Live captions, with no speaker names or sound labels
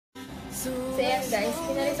So yan guys,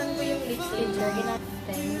 pinalitan ko yung lipstick ko.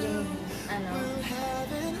 Ginamit yung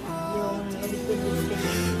yung liquid lipstick.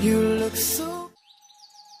 You look so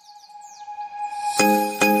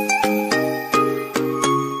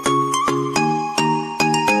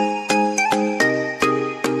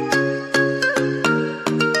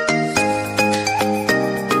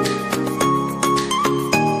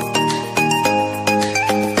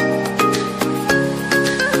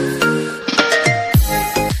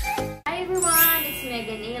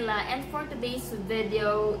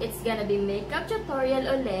video, it's gonna be makeup tutorial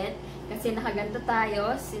ulit kasi nakaganto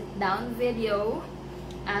tayo, sit down video,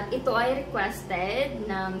 at ito ay requested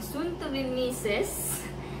ng soon to be Mrs.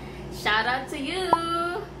 Shout out to you!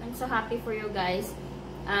 I'm so happy for you guys.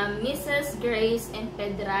 Mrs. Grace and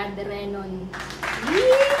Pedra de Renon.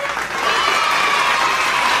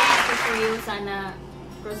 Happy for you. Sana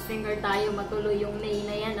cross finger tayo, matuloy yung May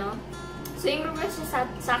na yan, no? So yung request sa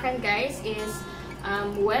akin guys is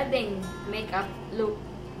wedding makeup look,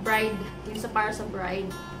 bride, yung para sa bride.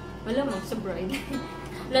 Wala mo, sa bride.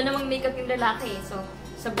 Wala namang makeup yung lalaki. So,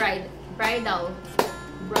 sa bride, bridal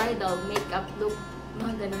makeup look.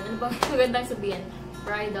 Mga ganun. Ano bang magandang sabihin?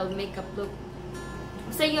 Bridal makeup look.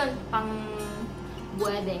 Kasi yun, pang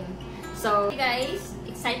wedding. So, guys,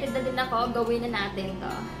 excited na din ako. Gawin na natin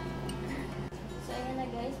to. So, ayan na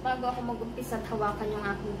guys. Bago ako mag-umpisa at hawakan yung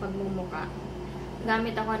aking pagmumuka,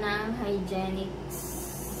 gamit ako ng hygienics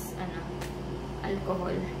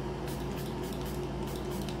alcohol.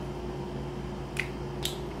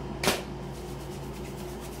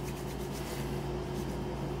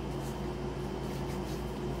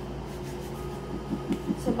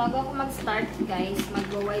 So, bago ako mag-start, guys,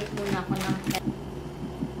 mag-wipe muna ako ng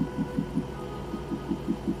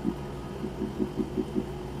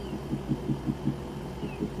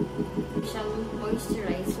facial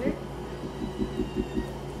moisturizer.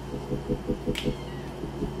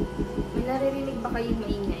 May naririnig ba kayo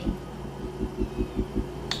maingay?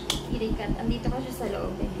 Irikat. Andito ko siya sa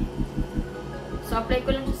loob eh. So, apply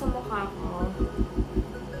ko lang siya sa mukha ko.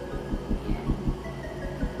 Ayan.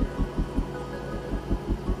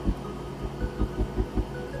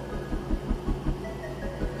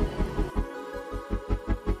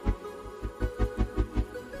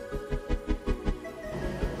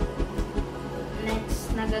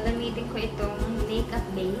 Next, nagagamitin ko itong makeup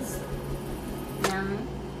base ng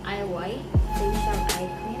IY facial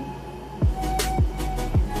eye cream.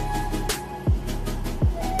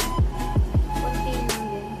 Kunti lang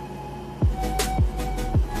din.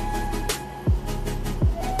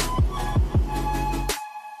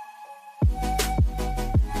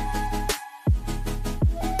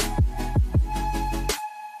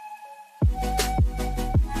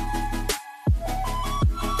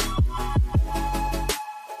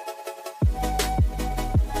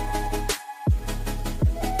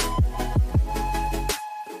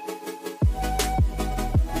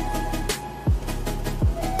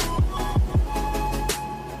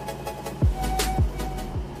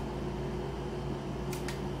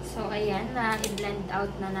 So, ayan, na-blend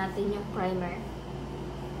out na natin yung primer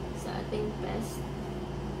sa ating face.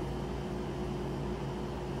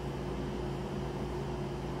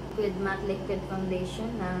 With matte liquid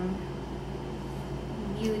foundation ng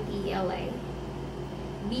BT LA.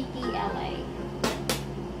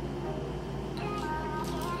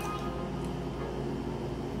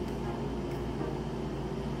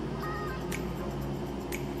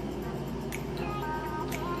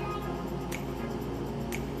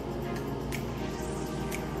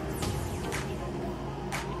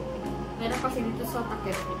 Meron kasi dito sa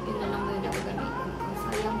takip, yun na lang muna ako gamitin ko.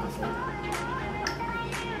 Sayang kasi.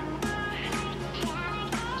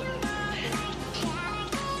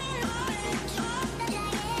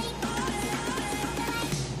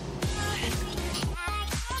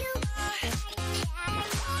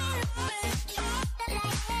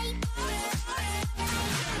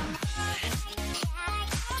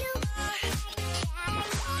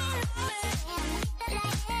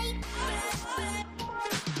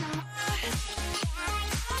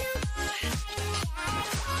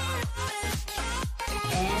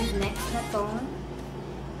 Next na tong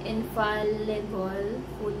Infallible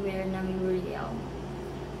Footwear ng L'Oreal.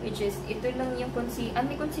 Which is, ito lang yung concealer.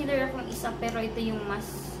 May concealer akong isa, pero ito yung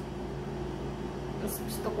mas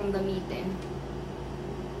gusto kong gamitin.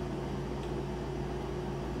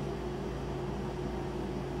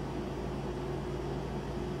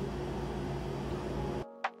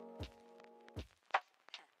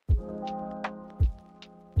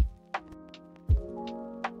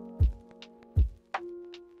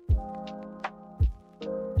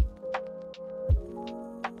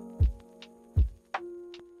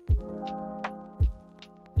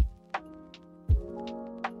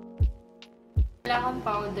 wala akong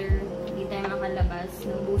powder, hindi tayo makalabas.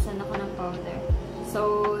 Naubusan ako ng powder. So,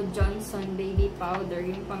 Johnson baby powder,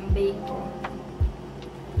 yung pang bake ko.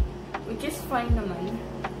 Which is fine naman.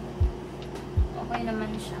 Okay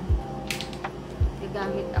naman siya.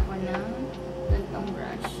 Gagamit ako ng gantong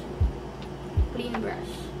brush. Clean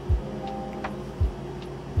brush.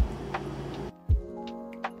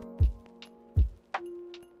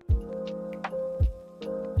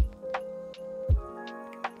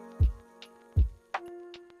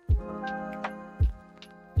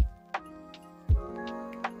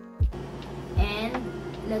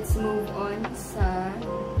 Let's move on sa...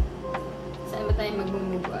 Saan ba tayo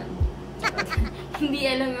mag-move on? Hindi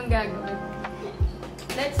alam yung gagawin.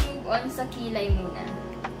 Let's move on sa kilay muna.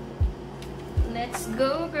 Let's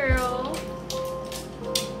go, girl!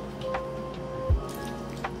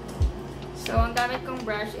 So, ang gamit kong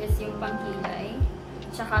brush is yung pangkilay.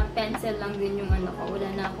 Tsaka pencil lang din yung ano ko. Wala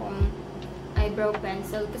na akong eyebrow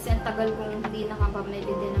pencil kasi ang tagal kong hindi nakapamili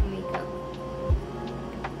din ng makeup.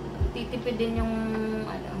 Titipid din yung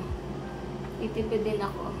ano, titipid din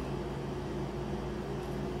ako.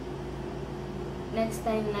 Next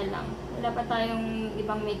time na lang. Wala pa tayong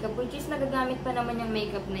ibang makeup, which is nagagamit pa naman yung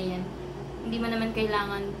makeup na yan. Hindi mo naman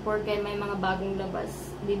kailangan porque may mga bagong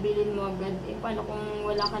labas. Bibilin mo agad. Eh, paano kung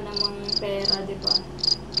wala ka namang pera, di ba?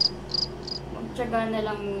 Magtyaga na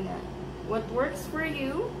lang muna. What works for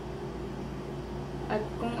you? At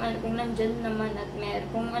kung nandyan naman at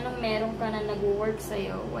kung anong meron ka na nag-work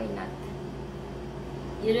sa'yo, why not?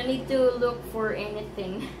 You don't need to look for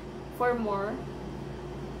anything. For more.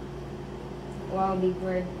 Wow, big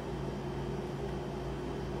word.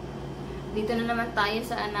 Dito na naman tayo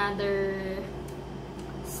sa another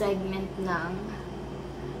segment ng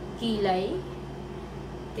kilay.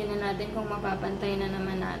 Tingnan natin kung mapapantay na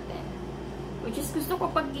naman natin. Which is gusto ko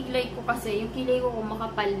pag kilay ko kasi, yung kilay ko kung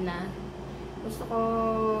makapal na. Gusto ko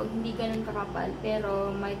hindi ganun kakapal,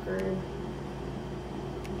 pero may curve.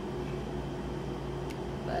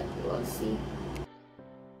 But we'll see.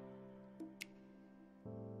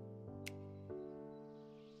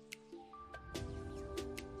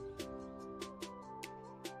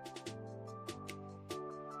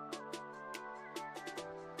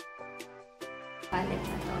 Palette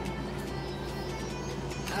na to.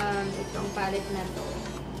 Itong palette na to.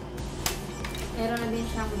 Meron na din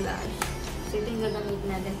siyang blush. So, ito yung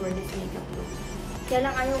gagamitin natin for this makeup look. Kaya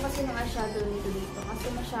lang, ayaw kasi ng eyeshadow nito dito.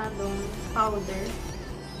 Kasi masyadong powder.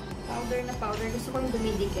 Powder na powder. Gusto ko yung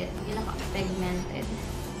dumidikit. Yung naka-pigmented.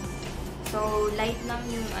 So, light lang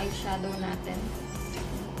yung eyeshadow natin.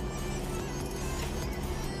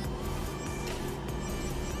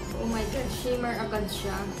 Oh my God. Shimmer agad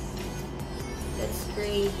siya. That's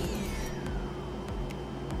crazy.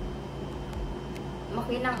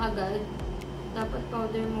 Makinang agad. Dapat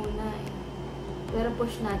powder muna eh. Pero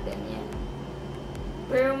push natin yan.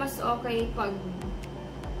 Pero mas okay pag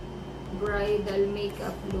bridal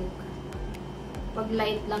makeup look. Pag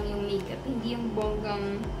light lang yung makeup. Hindi yung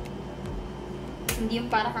bonggang, hindi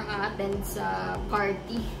yung para kang a-attend sa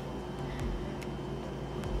party.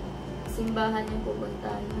 Simbahan yung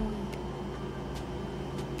pupuntahan mo.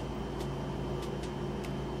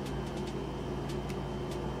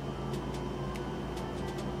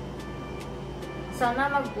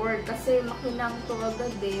 Sana mag-work kasi makinang to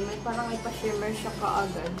agad eh. Parang may pa-shimmer siya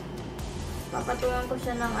kaagad. Papatungan ko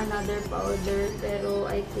siya ng another powder pero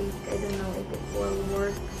I think, I don't know if it will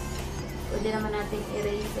work. Pwede naman natin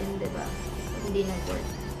erase yun, diba? Hindi nag-work.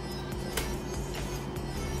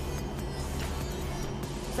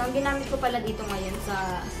 So, ang ginamit ko pala dito ngayon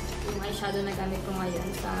sa yung eyeshadow na gamit ko ngayon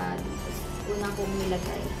sa unang kong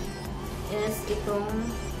nilagay is itong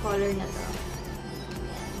color na to.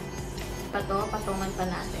 Patungan pa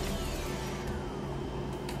natin.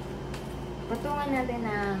 Patungan natin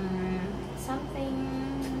ng something.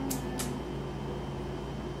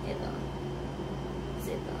 Ito.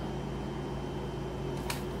 Ito.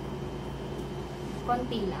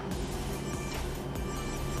 Konti lang.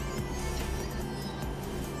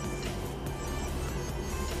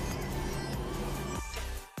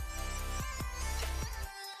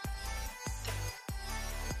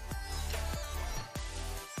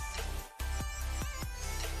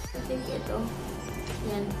 I think ito,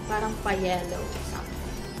 yan, parang pa-yellow something.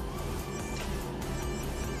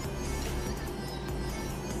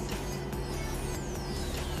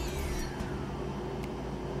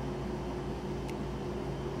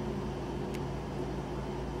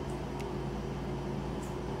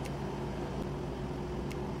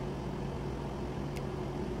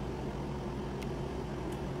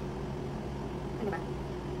 Ano ba?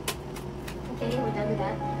 Okay, we're done with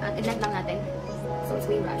that. Tignan lang natin. So, it's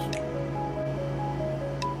way brush.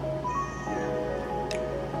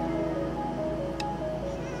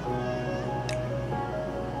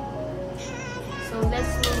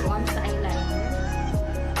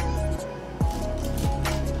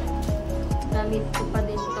 Gamit ko pa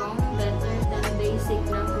din tong Better Than Basic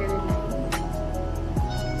na hairline.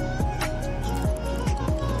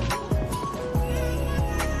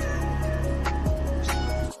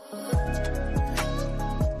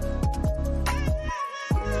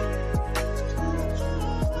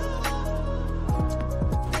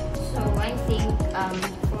 So, I think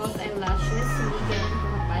false eyelashes hindi ganun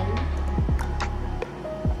kakapal.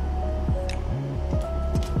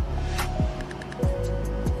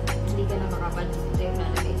 Hindi ganun makapal. Ito yung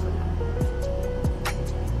nalagay ko na.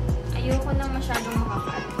 Ayoko nang masyadong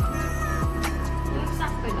makapal. Yung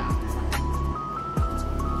sakto lang. Sakto.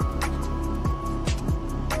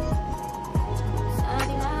 Sa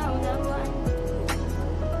dilaw naman.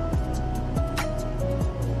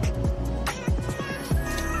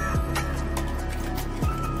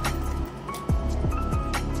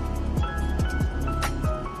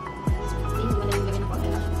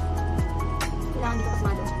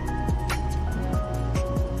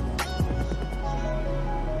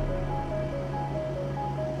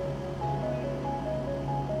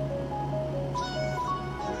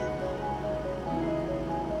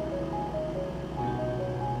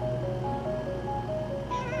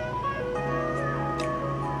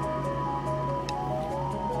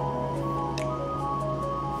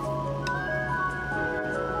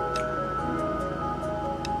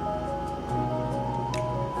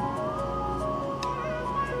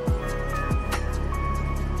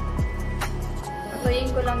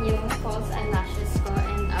 Tutuyin ko lang yung false eyelashes ko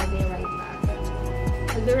and I'll be right back.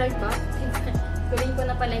 I'll be right back? Tutuyin ko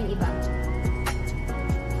na pala yung iba.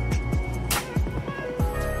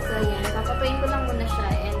 So, yan. Papatuyin ko lang muna siya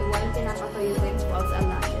and while pinapatuyo ko yung false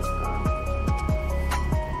eyelashes ko,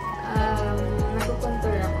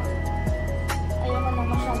 nag-contour ako. Ayoko na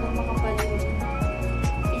masyadong makapal yung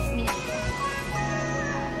isnit.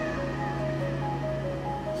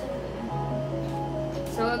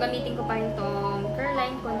 So, gagamitin ko pa rin itong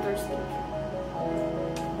Curline Contour Stick.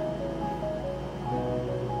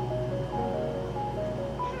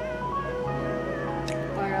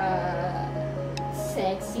 Para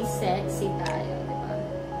sexy tayo, diba?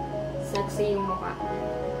 Sexy yung mukha.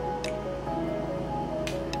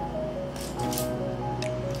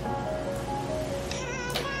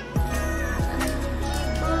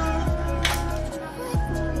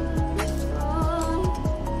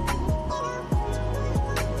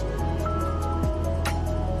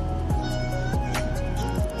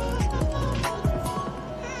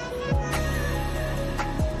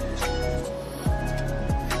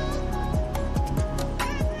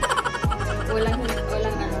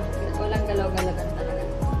 Walang galaw-galagan talaga.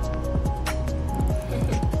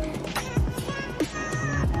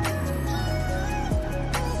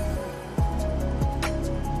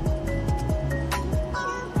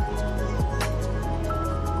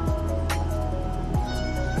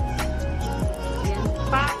 Yan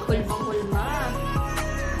pa, kulma-kulma.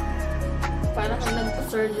 Parang kung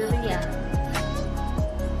nagpa-surgery yan.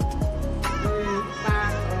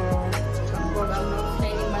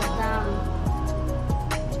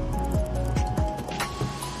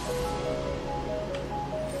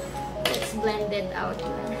 Blended out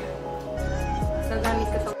na. So, gamit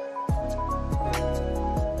ko to.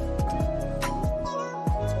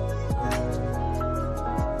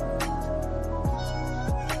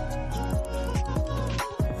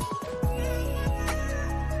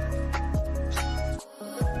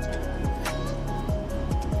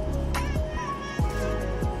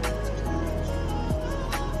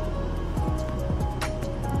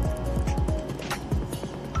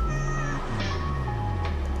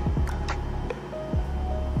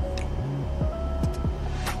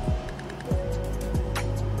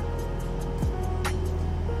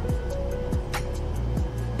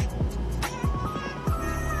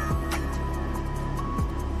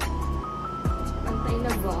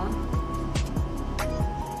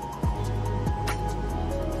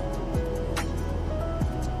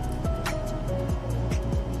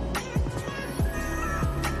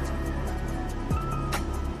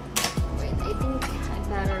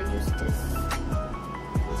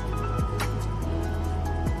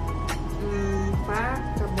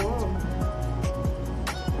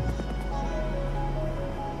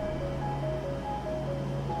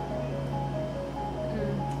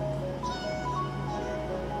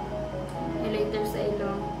 Highlighter sa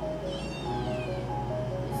ilong.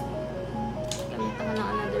 Gamit ako ng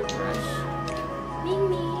another brush. Ming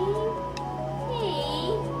Ming!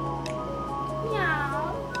 Hey!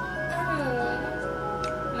 Meow!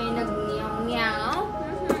 May nag-meow-meow.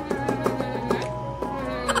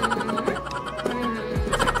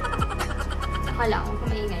 Saka lang kung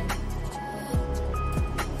maingay.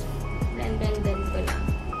 Blend.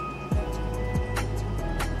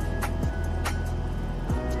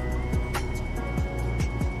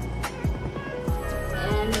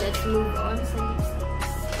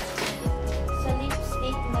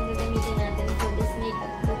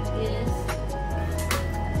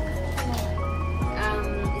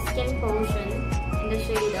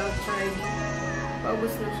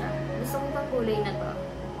 Naubos na siya. Gusto ko itong kulay na to.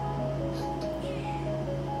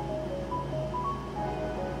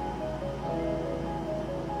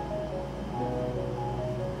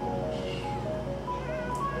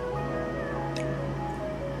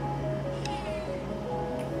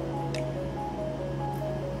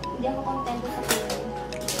 Hindi ako kontento sa kulay.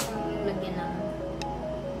 Ang lagyan ng...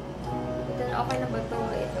 Ito na, okay na ba ito?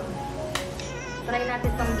 Ito. Try natin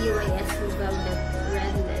itong BYS Velvet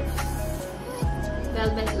Red Lips.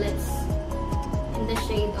 Velvet Lips. In the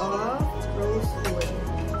shade of Rosewood.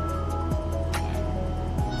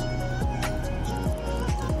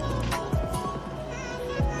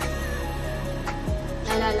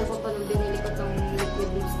 Naalala ko pa nung binili ko itong liquid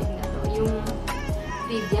lipstick na to. Yung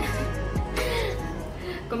Vivian.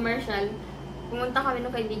 Commercial. Pumunta kami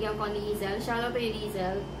ng kaibigan ko ni Izel. Shoutout to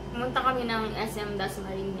Izel. Pumunta kami ng SM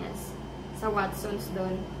Dasmariñas. Sa Watsons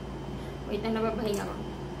doon. Wait lang, nababahing ako.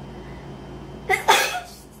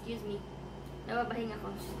 Excuse me. Nababahing ako.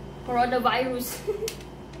 Coronavirus.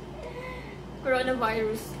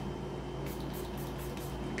 Coronavirus.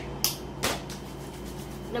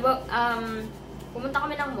 Pumunta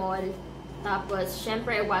kami ng mall. Tapos,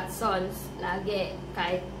 syempre, Watsons. Lagi.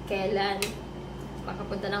 Kahit kailan.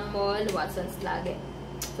 Makapunta ng mall, Watsons lagi.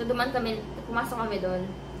 So, pumasok kami doon.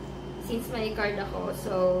 Since may card ako,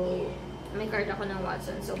 so, may card ako ng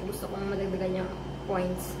Watsons. So, gusto kong madagdagan yung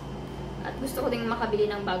points. At gusto ko ding makabili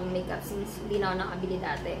ng bagong makeup since hindi na ako nakabili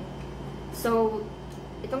dati. So,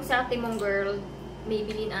 itong si ate mong girl, may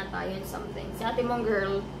bilhin ata yun something. Si ate mong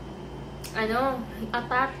girl,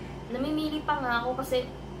 atat. Namimili pa nga ako kasi,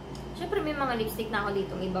 syempre may mga lipstick na ako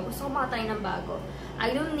dito iba. Gusto ko makatry ng bago.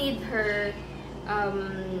 I don't need her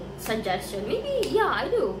suggestion. Maybe, yeah,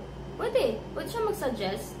 I do. Pwede siya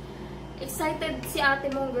mag-suggest. Excited si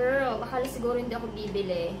ate mong girl. Akala siguro hindi ako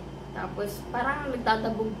bibili. Tapos, parang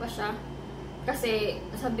nagdadabog pa siya. Kasi,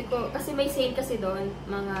 sabi ko, kasi may sale kasi doon.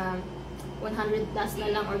 Mga 100 plus na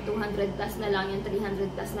lang or 200 plus na lang yung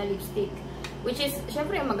 300 plus na lipstick. Which is,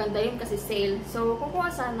 syempre, maganda yun kasi sale. So,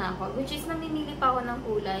 kukuha sana ako. Which is, namimili pa ako ng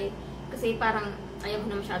kulay. Kasi parang, ayaw ko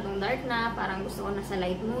na masyadong dark na. Parang gusto ko nasa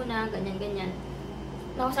light muna. Ganyan-ganyan.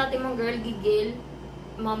 Tapos sa ating mong girl, gigil,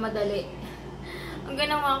 mamadali. Ang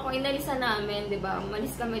ginawa ko, inalisan namin, di ba?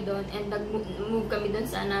 Umalis kami doon and nag-move kami doon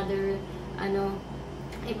sa another,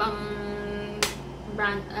 ibang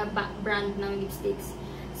brand ng lipsticks.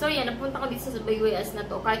 So, yan, napunta ko dito sa BYS na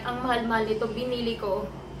to. Kahit ang mahal-mahal nito, binili ko.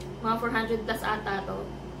 Mga 400 plus ata to.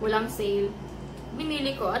 Walang sale.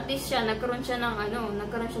 Binili ko. At least siya, nagkaroon siya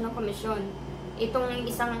ng komisyon. Itong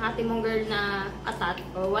isang ate mong girl na atat,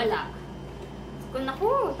 wala. Kung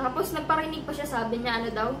naku, tapos nagparinig pa siya, sabi niya,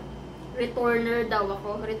 daw, returner daw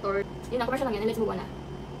ako, return. Yun, commercial lang yan, let's move on na.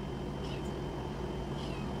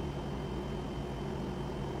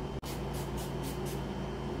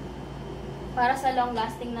 Para sa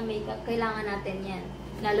long-lasting na makeup, kailangan natin yan.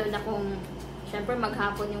 Lalo na kung, syempre,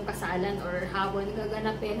 maghapon yung kasalan or hapon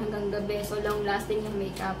gaganapin hanggang gabi, so long-lasting yung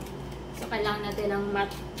makeup. So, kailangan natin ng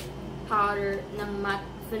matte powder, ng matte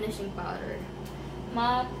finishing powder.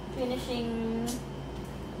 Matte finishing,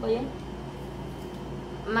 ba yun?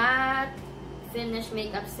 Matte finish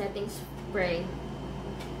makeup setting spray.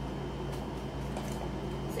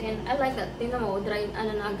 So, and I like that. Tingnan mo, dry,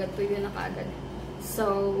 na agad, tuyo na kaagad.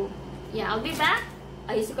 So, yeah, I'll be back.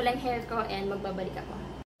 Ayusin ko lang hair ko and magbabalik ako.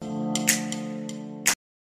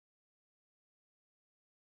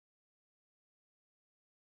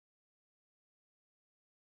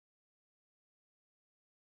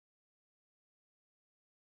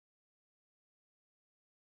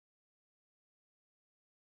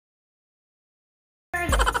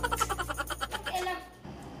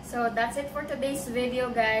 So, that's it for today's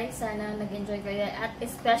video, guys. Sana nag-enjoy kayo. At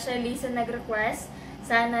especially sa nag-request,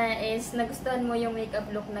 sana is nagustuhan mo yung makeup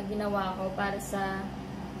look na ginawa ko para sa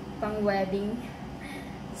pang-wedding.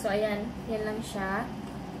 So, ayan. Yan lang siya.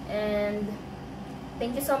 And,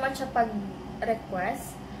 thank you so much sa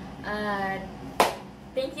pag-request. At,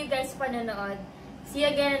 thank you guys sa panonood. See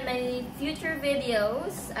you again in my future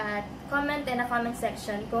videos. At, comment in the comment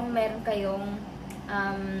section kung meron kayong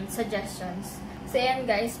suggestions. So, ayan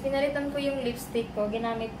guys, pinalitan ko yung lipstick ko.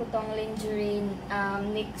 Ginamit ko tong lingerie,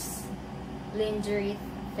 NYX lingerie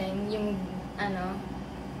thing. Yung,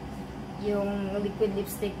 yung liquid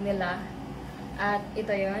lipstick nila. At,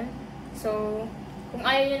 ito yon. So, kung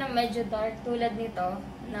ayaw nyo ng medyo dark, tulad nito,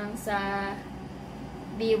 ng sa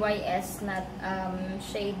BYS na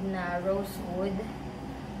shade na Rosewood.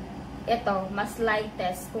 Ito, mas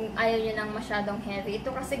lightest. Kung ayaw nyo ng masyadong heavy.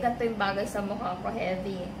 Ito kasi ganito yung bagay sa mukha ko,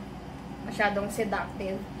 heavy. Masyadong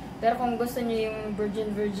seductive. Pero kung gusto nyo yung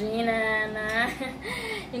virgin na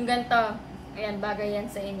yung ganito, Ayan, bagay yan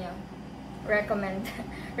sa inyo.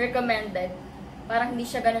 Recommended. Parang hindi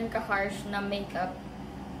siya ganun ka-harsh na makeup.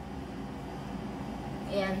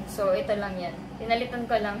 Ayan. So, ito lang yan. Pinalitan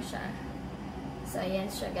ko lang siya. So,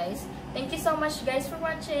 ayan siya, guys. Thank you so much, guys, for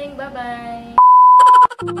watching. Bye-bye!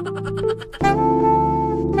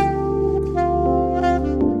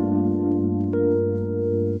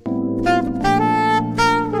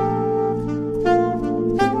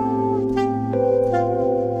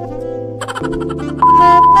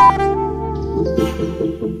 Bye.